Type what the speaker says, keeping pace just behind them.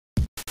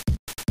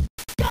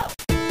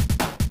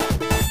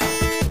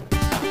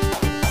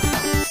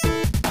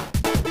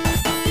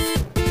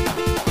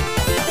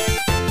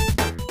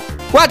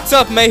What's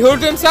up, my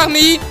Hold'ems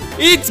army?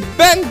 It's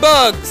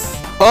Bandbox!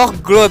 Or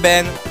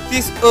Globen.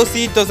 This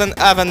OC doesn't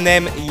have a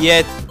name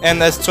yet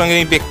and I'm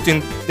struggling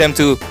between them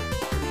two.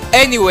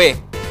 Anyway,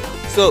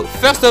 so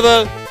first of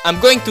all,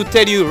 I'm going to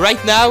tell you right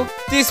now,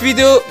 this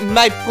video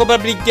might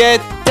probably get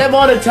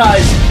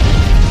demonetized.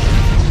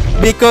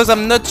 Because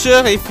I'm not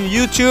sure if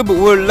YouTube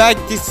will like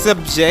this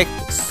subject,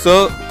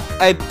 so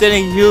I'm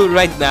telling you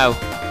right now.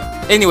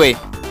 Anyway,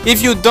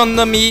 if you don't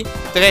know me,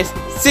 there is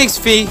 6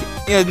 things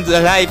in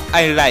the life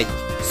I like.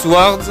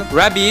 Swords,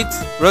 rabbits,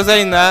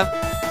 Rosalina,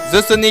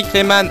 the Sonic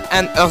Rayman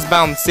and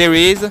Earthbound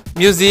series,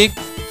 music,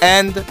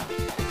 and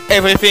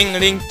everything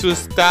linked to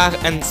star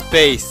and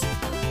space.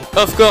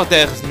 Of course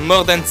there's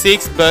more than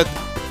 6, but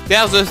they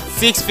are the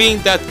 6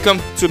 things that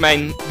come to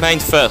my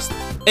mind first.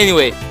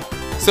 Anyway,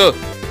 so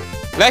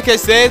like I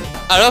said,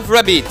 I love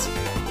rabbits.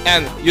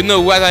 And you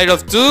know what I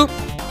love too?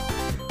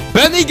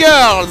 Bunny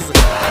girls!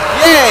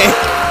 Yay!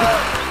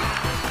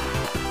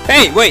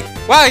 Hey, wait,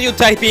 why are you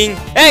typing?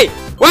 Hey,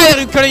 why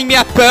are you calling me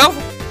a perv?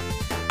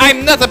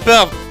 I'm not a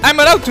perv. I'm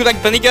allowed to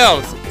like bunny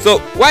girls. So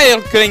why are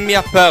you calling me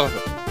a perv?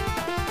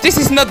 This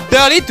is not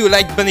dirty to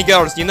like bunny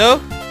girls, you know?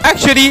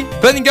 Actually,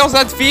 bunny girls'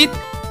 outfit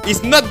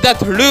is not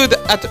that lewd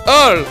at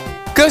all.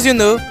 Cause you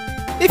know,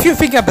 if you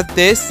think about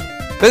this,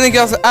 bunny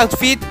girls'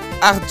 outfit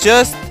are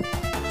just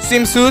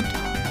swimsuit,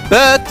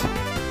 but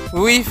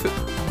with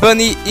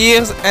bunny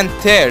ears and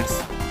tails.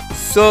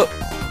 So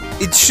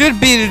it should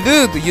be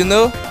lewd, you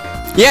know?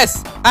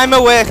 Yes, I'm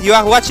aware you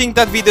are watching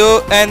that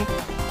video and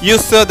you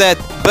saw that,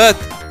 but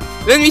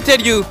let me tell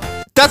you,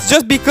 that's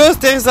just because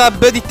there is a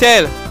bunny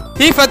tail.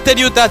 If I tell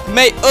you that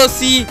my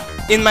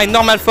OC in my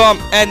normal form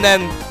and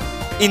then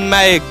in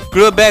my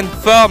Globen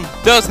form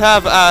does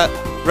have a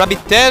rabbit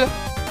tail,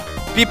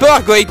 people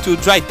are going to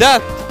try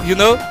that, you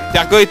know? They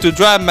are going to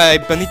draw my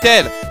bunny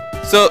tail.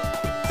 So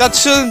that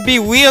shouldn't be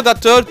weird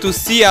at all to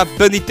see a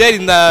bunny tail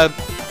in a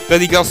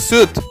bunny girl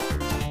suit.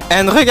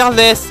 And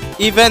regardless,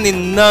 even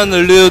in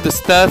non-lewd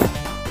stuff,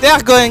 there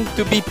are going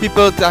to be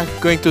people that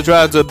are going to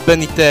draw the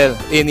bunny tail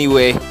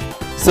anyway.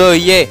 So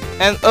yeah,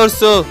 and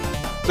also,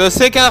 the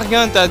second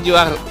argument that you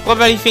are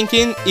probably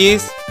thinking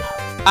is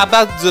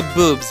about the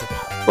boobs.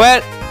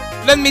 Well,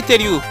 let me tell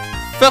you,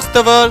 first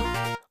of all,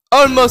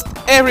 almost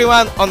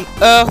everyone on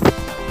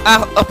Earth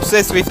are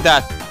obsessed with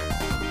that.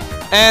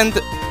 And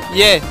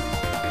yeah,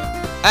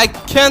 I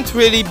can't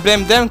really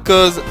blame them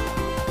cause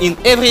in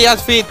every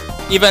outfit,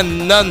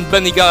 even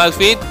non-bunny girl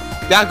outfit,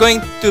 there are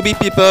going to be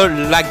people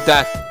like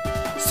that.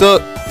 So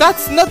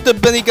that's not the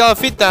bunny girl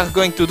outfit that are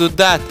going to do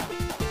that.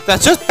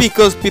 That's just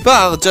because people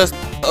are just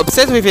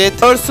obsessed with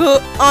it. Also,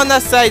 on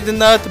a side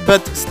note,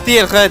 but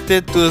still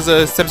related to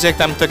the subject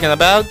I'm talking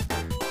about,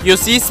 you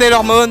see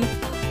Sailor Moon?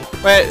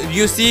 Well,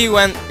 you see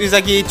when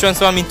Usagi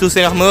transforms into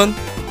Sailor Moon?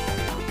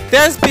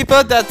 There's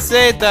people that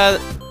say that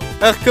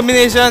her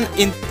combination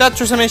in that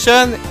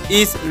transformation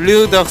is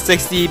lewd or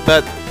sexy,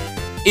 but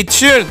it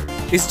should.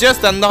 It's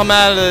just a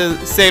normal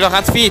sailor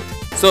outfit.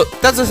 So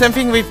that's the same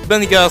thing with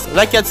bunny girls.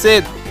 Like I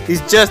said,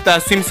 it's just a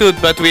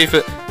swimsuit but with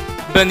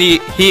bunny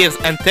ears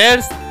and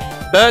tails.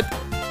 But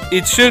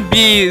it should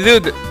be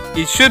lewd.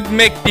 It should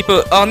make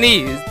people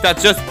horny.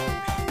 That's just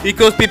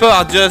because people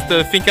are just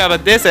thinking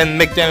about this and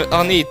make them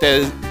horny.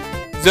 The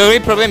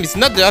real problem is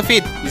not the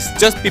outfit. It's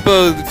just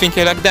people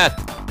thinking like that.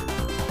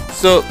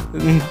 So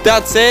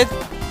that said,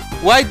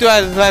 why do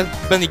I like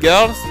bunny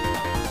girls?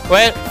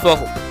 Well, for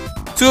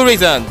 2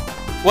 reasons.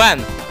 1,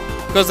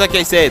 because like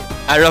I said,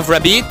 I love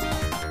rabbit.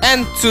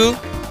 And 2,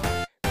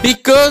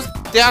 because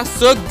they are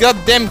so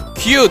goddamn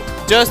cute.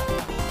 Just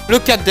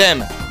look at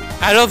them.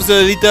 I love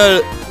the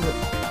little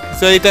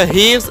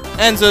ears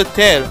and the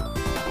tail.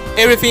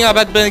 Everything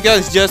about bunny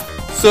girls is just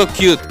so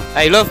cute.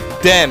 I love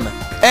them.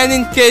 And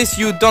in case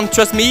you don't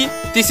trust me,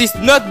 this is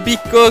not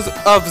because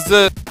of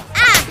the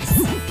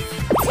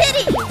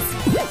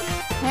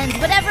and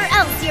whatever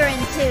else you're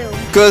into.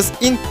 Cause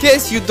in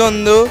case you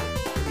don't know,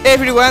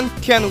 everyone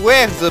can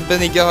wear the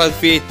bunny girl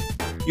outfit.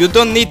 You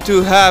don't need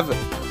to have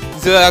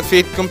the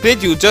outfit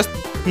complete, you just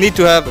need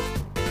to have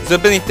the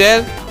bunny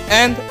tail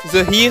and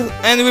the ears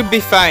and we'll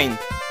be fine.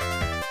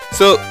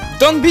 So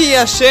don't be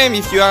ashamed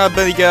if you are a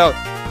bunny girl.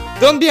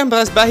 Don't be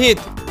embarrassed by it.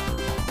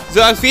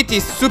 The outfit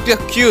is super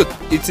cute.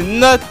 It's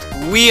not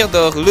weird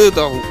or lewd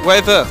or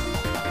whatever.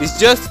 It's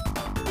just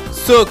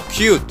so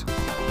cute.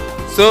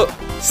 So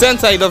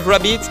since I love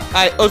rabbits,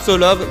 I also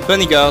love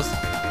bunny girls.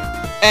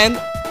 And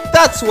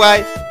that's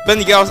why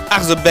bunny girls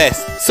are the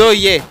best. So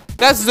yeah,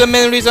 that's the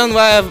main reason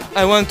why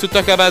I want to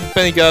talk about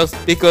bunny girls.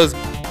 Because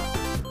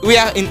we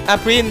are in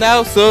April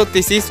now, so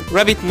this is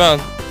rabbit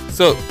month.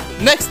 So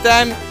next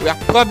time we are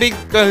probably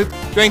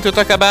going to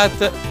talk about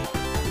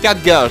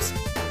cat girls.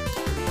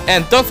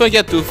 And don't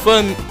forget to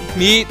follow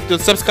me, to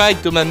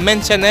subscribe to my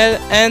main channel,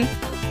 and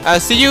I'll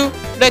see you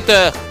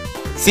later.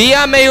 See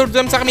ya, my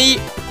Hold'ems army!